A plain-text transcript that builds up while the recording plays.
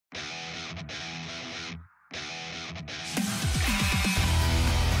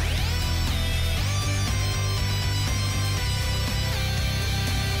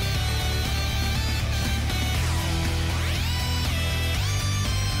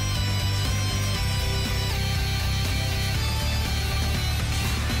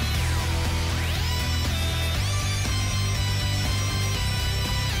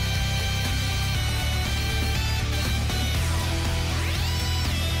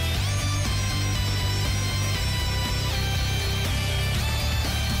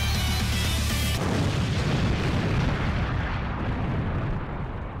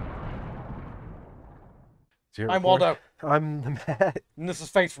I'm Waldo. I'm the Matt. And this is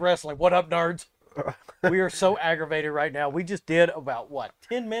Face Wrestling. What up, nerds? We are so aggravated right now. We just did about, what,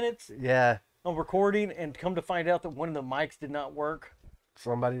 10 minutes Yeah, of recording and come to find out that one of the mics did not work.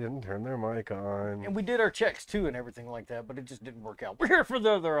 somebody didn't turn their mic on. And we did our checks too and everything like that, but it just didn't work out. We're here for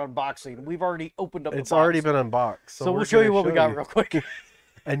the other unboxing. We've already opened up It's the box. already been unboxed. So we'll we're show you gonna what we got real quick.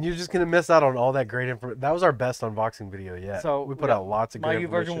 And you're just going to miss out on all that great information. That was our best unboxing video yet. So we put out lots of great My U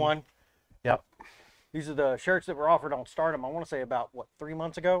version information. 1. Yep. These are the shirts that were offered on Stardom, I want to say about, what, 3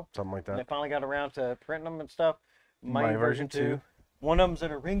 months ago? Something like And they that. finally got around to printing them and stuff. My version 2. One of them's in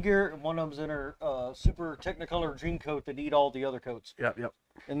a ring gear, and one of them's in her super Technicolor dream coat that eat all the other coats. Yep.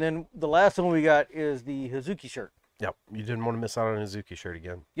 And then the last one we got is the Hazuki shirt. Yep. You didn't want to miss out on a Hazuki shirt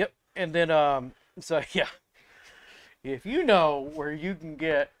again. Yep. And then, so yeah. If you know where you can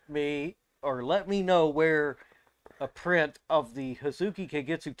get me, or let me know where a print of the Hazuki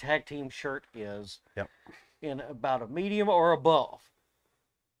Keigetsu Tag Team shirt is, Yep. in about a medium or above,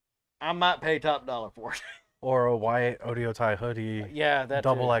 I might pay top dollar for it. Or a white Odio Tai hoodie. Yeah, that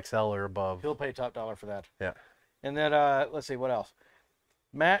double too. XL or above. He'll pay top dollar for that. Yeah. And then, let's see, what else?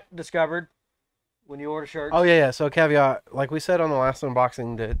 Matt discovered when you order shirts. Oh, yeah. So, caveat, like we said on the last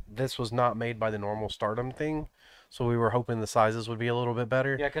unboxing, that this was not made by the normal Stardom thing. So, we were hoping the sizes would be a little bit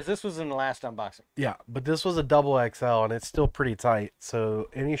better. Yeah, because this was in the last unboxing. Yeah, but this was a double XL, and it's still pretty tight. So,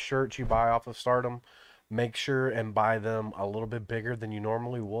 any shirts you buy off of Stardom, make sure and buy them a little bit bigger than you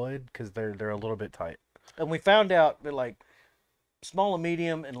normally would, because they're a little bit tight. And we found out that, like, small and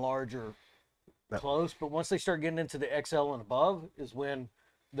medium and large are close, but once they start getting into the XL and above is when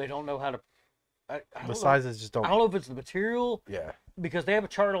they don't know how to... The sizes just don't... I don't know if it's the material. Yeah. Because they have a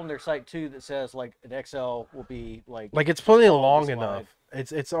chart on their site, too, that says, like, an XL will be, like... Like, it's plenty small long this wide.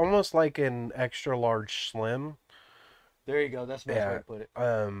 enough. It's almost like an extra large slim. There you go. That's the best way to put it.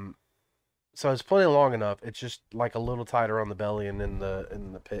 So it's plenty long enough. It's just, like, a little tighter on the belly and in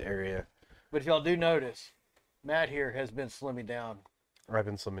the pit area. But if y'all do notice, Matt here has been slimming down. I've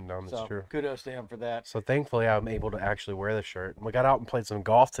been slimming down, that's true. Kudos to him for that. So thankfully, I'm able to actually wear the shirt. We got out and played some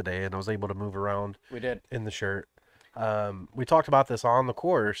golf today, and I was able to move around. We did. In the shirt. We talked about this on the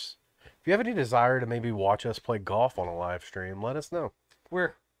course. If you have any desire to maybe watch us play golf on a live stream, let us know.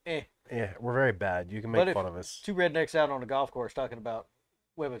 We're Yeah, we're very bad. You can make fun of us. Two rednecks out on a golf course talking about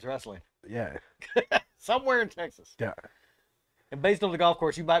women's wrestling. Yeah. Somewhere in Texas. Yeah. And based on the golf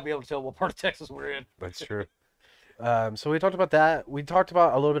course, you might be able to tell what part of Texas we're in. That's true. So we talked about that. We talked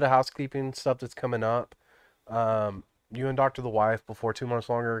about a little bit of housekeeping stuff that's coming up. You and Dr. The Wife, before 2 months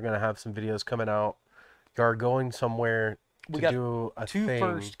longer, are going to have some videos coming out. You are going somewhere to do a two thing.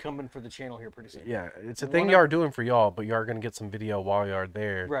 first coming for the channel here pretty soon. Yeah, it's a thing you are doing for y'all, but you are going to get some video while you are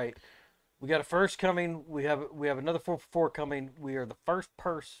there. Right. We got a first coming. We have another 4 coming. We are the first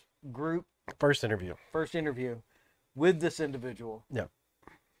group. First interview with this individual. Yeah.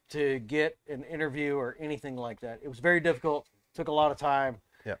 To get an interview or anything like that. It was very difficult. Took a lot of time.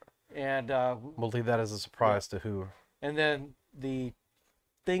 Yeah. And we'll leave that as a surprise to who. And then the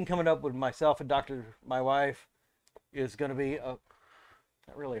thing coming up with myself and my wife, is going to be not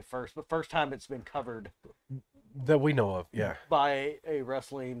really a first, but first time it's been covered that we know of. Yeah. By a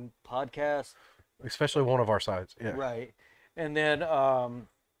wrestling podcast, especially one of our sides. Yeah. Right. And then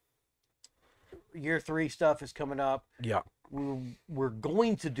year 3 stuff is coming up. Yeah. We're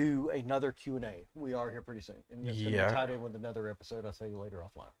going to do another Q&A. We are here pretty soon. And it's going to be tied in with another episode. I'll tell you later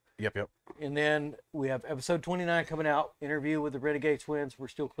offline. Yep. And then we have episode 29 coming out, interview with the Renegade Twins. We're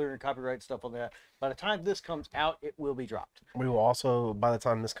still clearing copyright stuff on that. By the time this comes out, it will be dropped. We will also, by the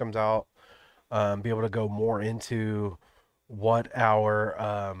time this comes out, be able to go more into what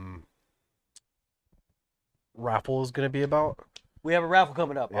our raffle is going to be about. We have a raffle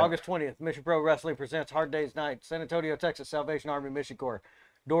coming up, August 20th. Mission Pro Wrestling presents Hard Days Night, San Antonio, Texas, Salvation Army Mission Corps.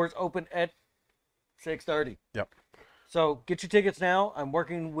 Doors open at 6:30. Yep. So get your tickets now. I'm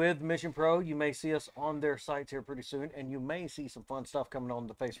working with Mission Pro. You may see us on their sites here pretty soon, and you may see some fun stuff coming on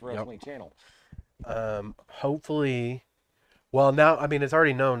the Face Wrestling channel. Hopefully, well, now, I mean, it's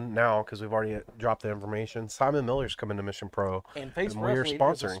already known now because we've already dropped the information. Simon Miller's coming to Mission Pro. And Face Wrestling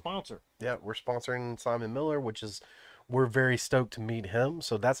is a sponsor. Yeah, we're sponsoring Simon Miller, which is... We're very stoked to meet him,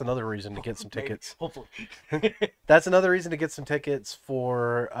 so that's another reason to get some tickets. Hopefully. That's another reason to get some tickets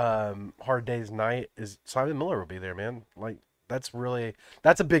for Hard Days Night is Simon Miller will be there, man. Like, that's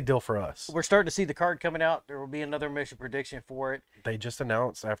a big deal for us. We're starting to see the card coming out. There will be another mission prediction for it. They just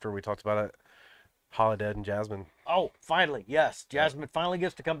announced, after we talked about it, Holiday and Jasmine. Oh, finally, yes. Jasmine finally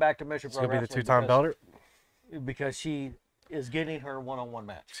gets to come back to Mission Pro Wrestling. She's going to be the 2-time belter? Because she is getting her one-on-one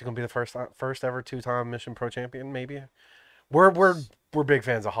match. She's gonna be the first ever 2-time Mission Pro champion, maybe. We're big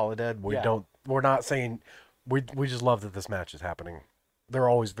fans of Holiday. We're not saying we just love that this match is happening. They're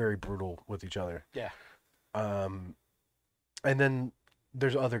always very brutal with each other. Yeah. And then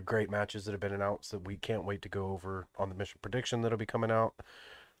there's other great matches that have been announced that we can't wait to go over on the Mission Prediction that'll be coming out.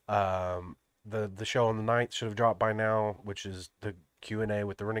 The show on the 9th should have dropped by now, which is the Q&A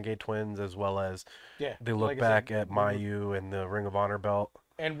with the Renegade Twins, as well as they look back at Mayu and the Ring of Honor belt.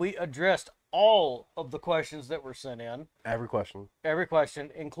 And we addressed all of the questions that were sent in. Every question,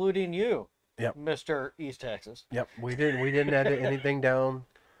 including you. Yep. Mr. East Texas. Yep, we didn't edit anything down.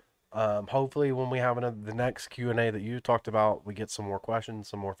 Hopefully when we have the next Q&A that you talked about, we get some more questions,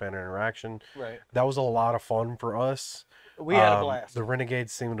 some more fan interaction. Right. That was a lot of fun for us. We had a blast. The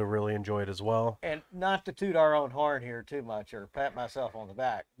Renegades seemed to really enjoy it as well. And not to toot our own horn here too much or pat myself on the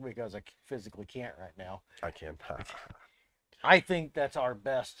back, because I physically can't right now. I can. I think that's our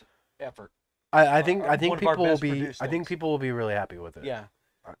best effort. I think people will be really happy with it. Yeah.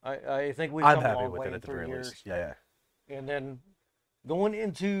 I think we've I'm come a happy long with way it in at the 3 very years. least. Yeah. And then going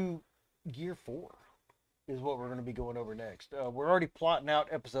into Gear 4 is what we're going to be going over next. We're already plotting out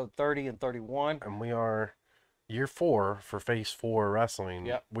episode 30 and 31. And we are Year 4 for Phase 4 Wrestling.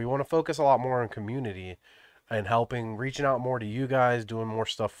 Yep. We want to focus a lot more on community and reaching out more to you guys, doing more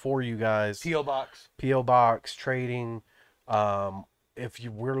stuff for you guys. P.O. Box, trading. If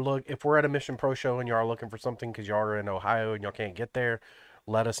we're at a Mission Pro show and you are looking for something because you are in Ohio and y'all can't get there,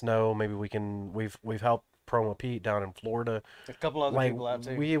 let us know. Maybe we can. We've helped Promo Pete down in Florida. A couple other people out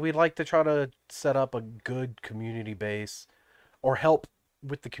too. We'd like to try to set up a good community base, or help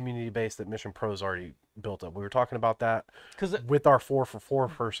with the community base that Mission Pro's already built up. We were talking about that with our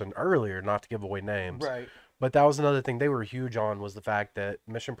 4for4 person earlier, not to give away names. Right. But that was another thing they were huge on, was the fact that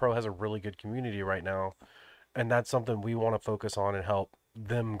Mission Pro has a really good community right now, and that's something we want to focus on and help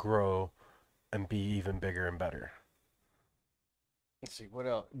them grow and be even bigger and better. Let's see, what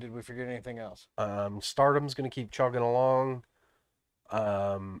else? Did we forget anything else? Stardom's going to keep chugging along.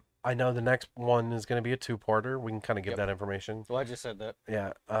 I know the next one is going to be a 2-parter. We can kind of give that information. Well, I just said that.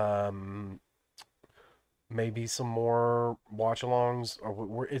 Yeah. Maybe some more watch-alongs.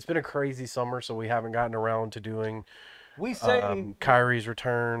 It's been a crazy summer, so we haven't gotten around to doing Kyrie's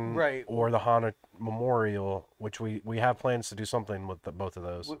return, right, or the Hana Memorial, which we have plans to do something with both of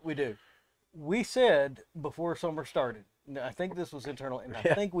those. We do. We said before summer started, I think this was internal, and I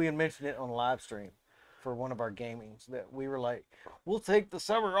think we had mentioned it on live stream for one of our gamings, that we were like, we'll take the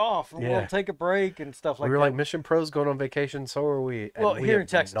summer off and we'll take a break and stuff like that. We were like, Mission Pro's going on vacation, so are we. And well, we here in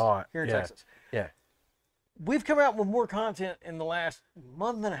Texas. Here in Texas. Yeah. We've come out with more content in the last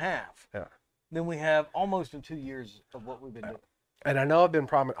month and a half than we have almost in 2 years of what we've been doing. And I know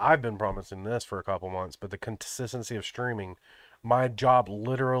I've been promising this for a couple months, but the consistency of streaming, my job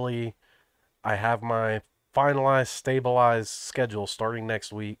literally, I have my finalized, stabilized schedule starting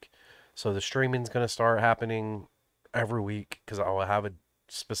next week. So the streaming's going to start happening every week because I'll have a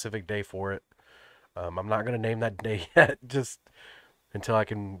specific day for it. I'm not going to name that day yet, just until I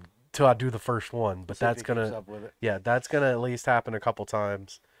do the first one. But that's going to, that's going to at least happen a couple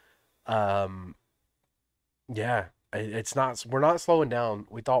times. We're not slowing down.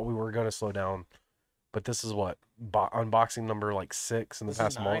 We thought we were going to slow down, but this is what, unboxing number like 6 in the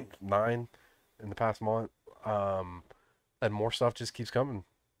past month, 9 in the past month. And more stuff just keeps coming.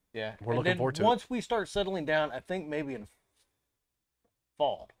 Yeah. We're looking forward to it. Once we start settling down, I think maybe in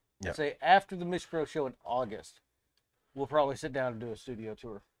fall, say after the Mission Pro show in August, we'll probably sit down and do a studio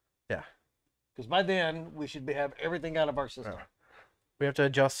tour. Yeah. Because by then, we should have everything out of our system. Yeah. We have to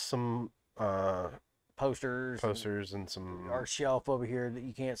adjust some posters and some our shelf over here that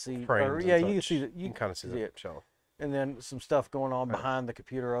you can't see. You can see that. You can kind of see the shelf. And then some stuff going on behind the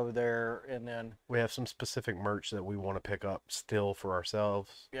computer over there, and then we have some specific merch that we want to pick up still for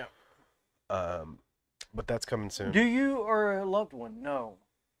ourselves. Yeah. But that's coming soon. Do you or a loved one know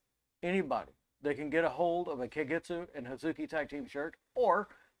anybody that can get a hold of a Kagetsu and Hazuki tag team shirt, or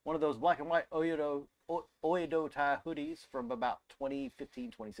one of those black and white Oedo tie hoodies from about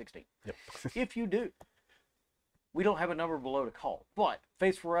 2015, 2016? Yep. If you do, we don't have a number below to call, but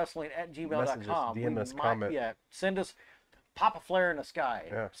faceforwrestling@gmail.com. DM comment. Yeah, send us, pop a flare in the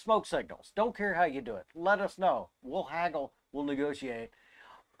sky, smoke signals. Don't care how you do it. Let us know. We'll haggle. We'll negotiate.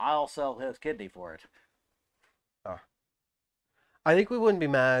 I'll sell his kidney for it. I think we wouldn't be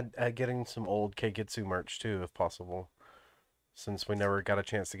mad at getting some old Keigitsu merch too, if possible, since we never got a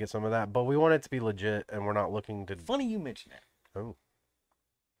chance to get some of that. But we want it to be legit, and we're not looking to. Funny you mention that. Oh.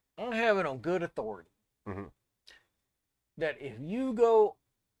 I have it on good authority. Mm-hmm. That if you go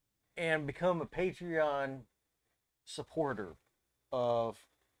and become a Patreon supporter of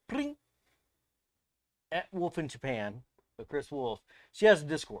at Wolf in Japan, Chris Wolf, she has a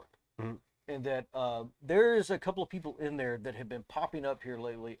Discord. Mm-hmm. and that there's a couple of people in there that have been popping up here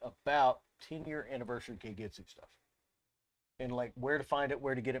lately about 10-year anniversary Keigetsu stuff. And like where to find it,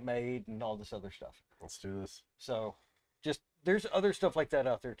 where to get it made, and all this other stuff. Let's do this. So, just there's other stuff like that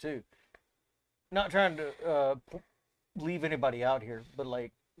out there too. Not trying to leave anybody out here, but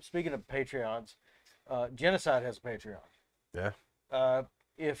like speaking of Patreons, Genocide has a Patreon. Yeah.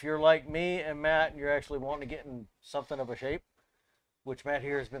 If you're like me and Matt, and you're actually wanting to get in something of a shape, which Matt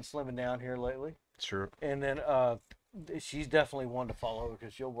here has been slimming down here lately. Sure. And then she's definitely one to follow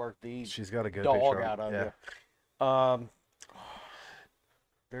because she'll work the She's got a good dog Patreon. out of you.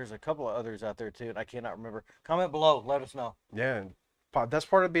 There's a couple of others out there too, and I cannot remember. Comment below, let us know. Yeah, that's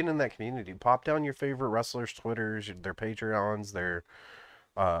part of being in that community. Pop down your favorite wrestlers' Twitters, their Patreons, their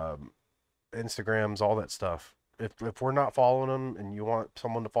Instagrams, all that stuff. If we're not following them and you want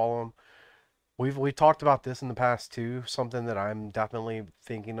someone to follow them, we talked about this in the past too. Something that I'm definitely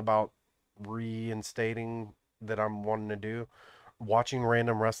thinking about reinstating that I'm wanting to do. Watching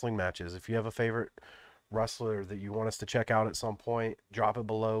random wrestling matches. If you have a favorite wrestler that you want us to check out at some point, drop it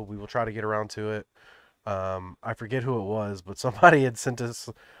below. We will try to get around to it. I forget who it was, but somebody had sent us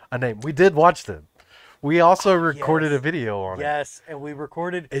a name. We did watch them. We also recorded a video on it. Yes, and we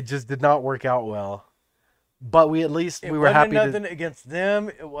recorded. It just did not work out well. But we at least It we were happy wasn't nothing against them.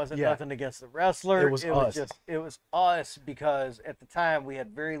 It wasn't nothing against the wrestler. It was us. It was us because at the time we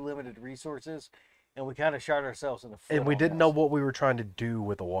had very limited resources, and we kind of shot ourselves in the foot. And we didn't know what we were trying to do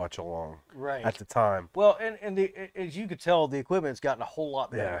with a watch along at the time. Well, and as you could tell, the equipment's gotten a whole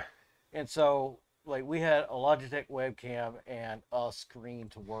lot better. Yeah. And so, like, we had a Logitech webcam and a screen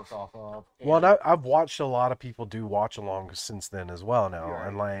to work off of. Well, I've watched a lot of people do watch alongs since then as well now,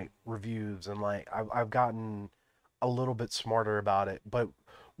 and like reviews, and like I've gotten a little bit smarter about it. But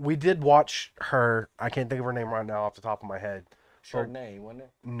we did watch her. I can't think of her name right now off the top of my head. Chardonnay, wasn't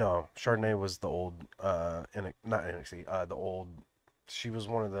it? No, Chardonnay was the old not NXT. The old. She was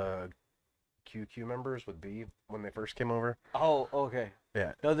one of the QQ members with B when they first came over. Oh, okay.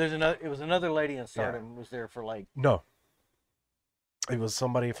 Yeah. No, there's another. It was another lady in Stardom was there for like. No. It was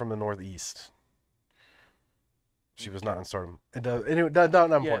somebody from the Northeast. She was not in Stardom. Anyway, that's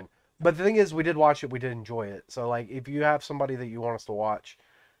not important. But the thing is, we did watch it. We did enjoy it. So, like, if you have somebody that you want us to watch,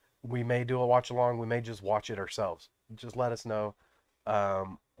 we may do a watch along. We may just watch it ourselves. Just let us know.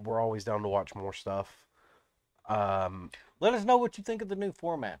 We're always down to watch more stuff. Let us know what you think of the new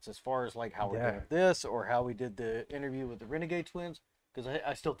formats as far as like how we're doing this or how we did the interview with the Renegade Twins. Because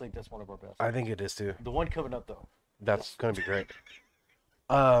I still think that's one of our best. I think it is too. The one coming up though. That's going to be great.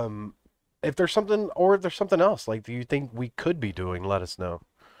 If there's something, or if there's something else, like, do you think we could be doing, let us know.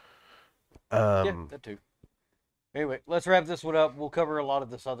 Yeah, that too. Anyway, let's wrap this one up. We'll cover a lot of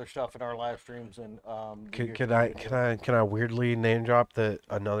this other stuff in our live streams. And can I weirdly name drop that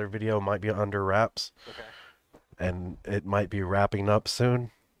another video might be under wraps? Okay. And it might be wrapping up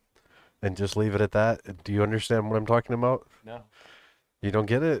soon, and just leave it at that. Do you understand what I'm talking about? No. You don't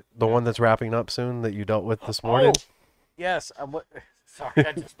get it? The one that's wrapping up soon that you dealt with this morning? Oh, yes. Sorry,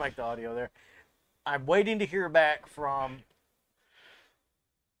 I just spiked the audio there. I'm waiting to hear back from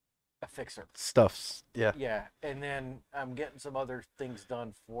a fixer. Stuffs. Yeah. Yeah, and then I'm getting some other things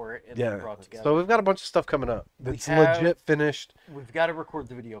done for it and then brought together. So we've got a bunch of stuff coming up. It's legit finished. We've got to record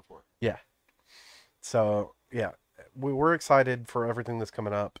the video for it. Yeah. So, yeah. We're excited for everything that's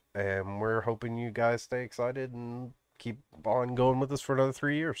coming up, and we're hoping you guys stay excited and keep on going with us for another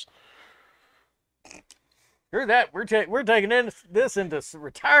 3 years. Hear that? We're taking this into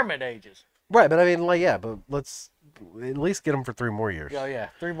retirement ages. Right, but I mean, like, yeah, but let's at least get them for 3 more years. Oh, yeah,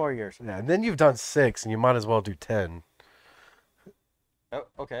 3 more years. Yeah, and then you've done 6, and you might as well do 10. Oh,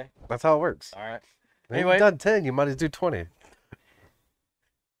 okay. That's how it works. All right. Then Anyway, you've done 10, you might as well do 20.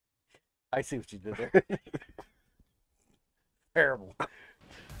 I see what you did there. Terrible.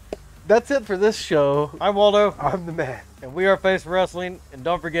 That's it for this show. I'm Waldo. I'm the man. And we are Face Wrestling. And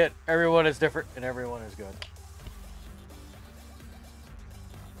don't forget, everyone is different and everyone is good.